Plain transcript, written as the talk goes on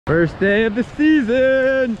First day of the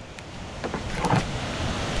season.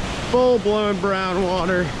 Full-blown brown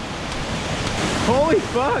water. Holy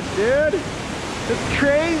fuck, dude. It's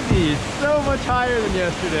crazy. It's so much higher than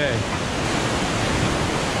yesterday.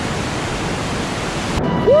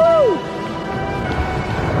 Woo!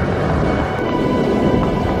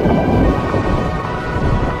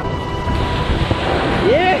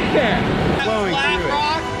 Yeah! Flowing through it.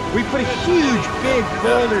 We put a huge, big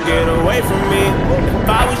boulder. Get away from me. If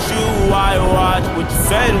I was you, I watch what you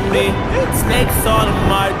say to me. Snakes all in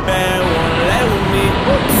my bed, wanna lay with me.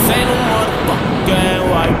 This ain't no motherfucking game.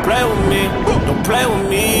 Why you play with me? Don't play with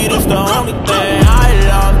me. That's the only thing I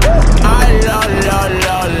love. I love, love,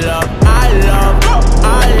 love, love. I love,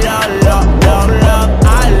 I love, love, love, love.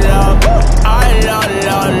 I love, I love,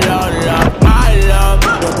 love, love, love. I love.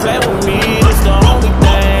 Don't play with me. That's the only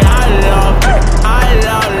thing I love. I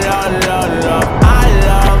love, love, love, love. I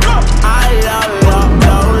love, I love, love,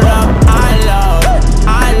 love, love. I love,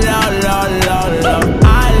 I love, love, love, love.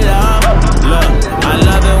 I love, look, I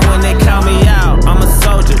love it when they count me out. I'm a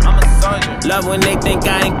soldier. Love when they think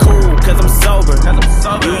I ain't cool, cause I'm sober.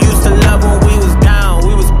 You used to love when we was down,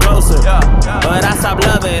 we was closer. But I stopped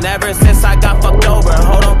loving ever since I got fucked over.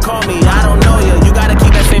 Hold on, call me, I don't know you. You gotta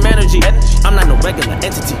keep that same energy. I'm not no regular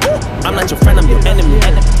entity. I'm not your friend, I'm your enemy.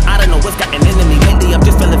 I don't know what's gotten into me lately. I'm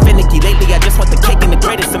just feeling finicky. Lately, I just want the cake and the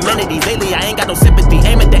greatest amenities. Lately, I ain't got no sympathy.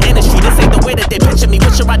 Aim at the industry. This ain't the way that they picture me.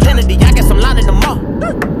 What's your identity? I guess I'm lining them up.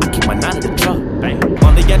 I keep my 9 in the truck.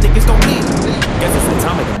 All the young niggas gon' leave. Guess it's the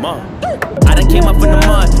time of the month. I done came up in the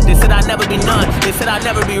mud. They said I'd never be none. They said I'd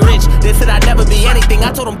never be rich. They said I'd never be anything.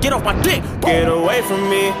 I told them get off my dick. Get away from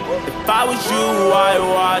me. If I was you, I'd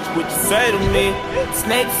watch what you say to me.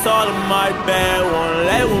 Snakes all in my bed, wanna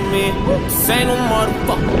lay with me. This ain't no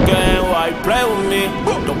motherfucking game. Why you play with me?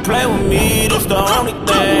 Don't play with me. That's the only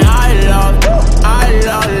thing I love. I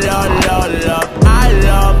love, love, love, love. I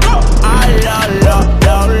love, I love, love,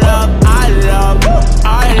 love, love. I love,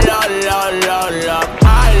 I love, love, love, love.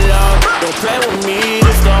 I love. Don't play with me.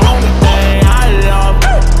 That's the only thing I love.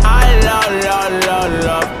 I love, love, love,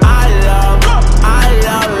 love. I love, I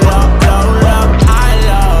love, love, love, love. I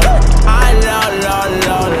love, I love, love,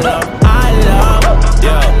 love, love. I love,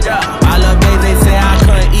 yeah. I love days they say I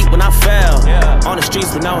couldn't eat when I fell. On the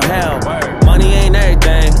streets with no help. Money ain't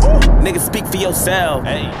everything. Niggas speak for yourself.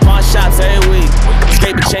 Pawn shops every week.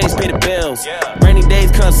 Scraping change, pay the bills. Rainy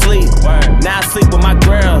days couldn't sleep. Now I sleep with my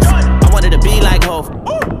girls. I wanted to be like Hope.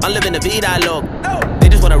 I'm living the vida look. They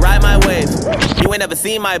just wanna ride my wave. You ain't never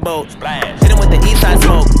seen my boat. Hit him with the east side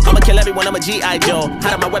smoke. I'ma kill everyone, I'm a G.I. Joe.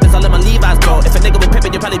 Hide my weapons, I'll let my Levi's go. If a nigga with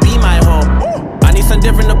pimpin', you'll probably be my hoe. I need some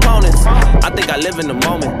different opponents. I think I live in the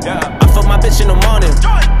moment. I fuck my bitch in the morning.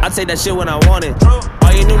 I say that shit when I want it.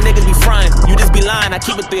 All you new niggas be frying, you just be lying. I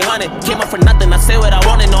keep it 300. Came up for nothing, I say what I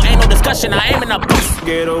wanted. No, ain't no discussion, I aim and I boost.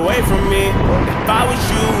 Get away from me. If I was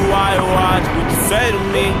you, I'd watch what you say to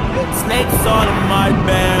me. Snakes all in my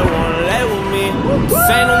bed, wanna lay with me. This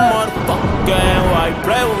ain't no motherfucking game. Why you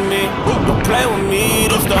play with me? Don't play with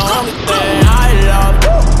me. That's the only thing I love.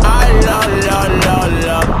 I love, love, love,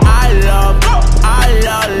 love. I love, I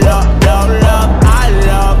love, love, love, love. I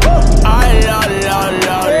love, I love, love,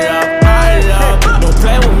 love, love. I love, don't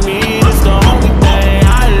play with me. That's the only thing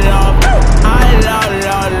I love. I love,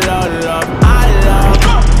 love, love, love. I love,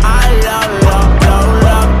 I love, love, love,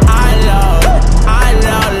 love. I love, I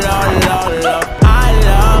love, love, love, love. I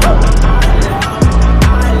love,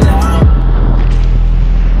 I love.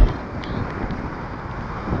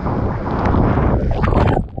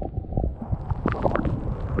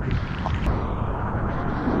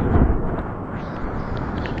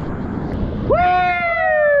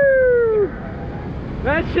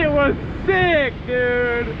 That shit was sick,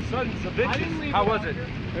 dude. Sons of bitches. How was it?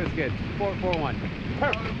 It was good. 4-4-1.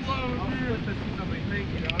 Perfect.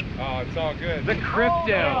 Oh, it's all good. The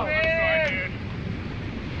crypto.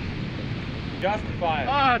 Justify it.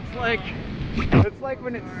 Oh, it's like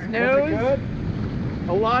when it snows.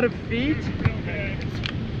 A lot of feet.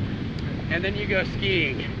 And then you go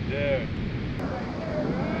skiing. Dude.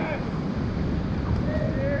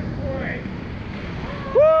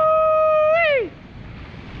 Woo!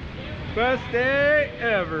 Best day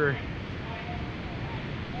ever.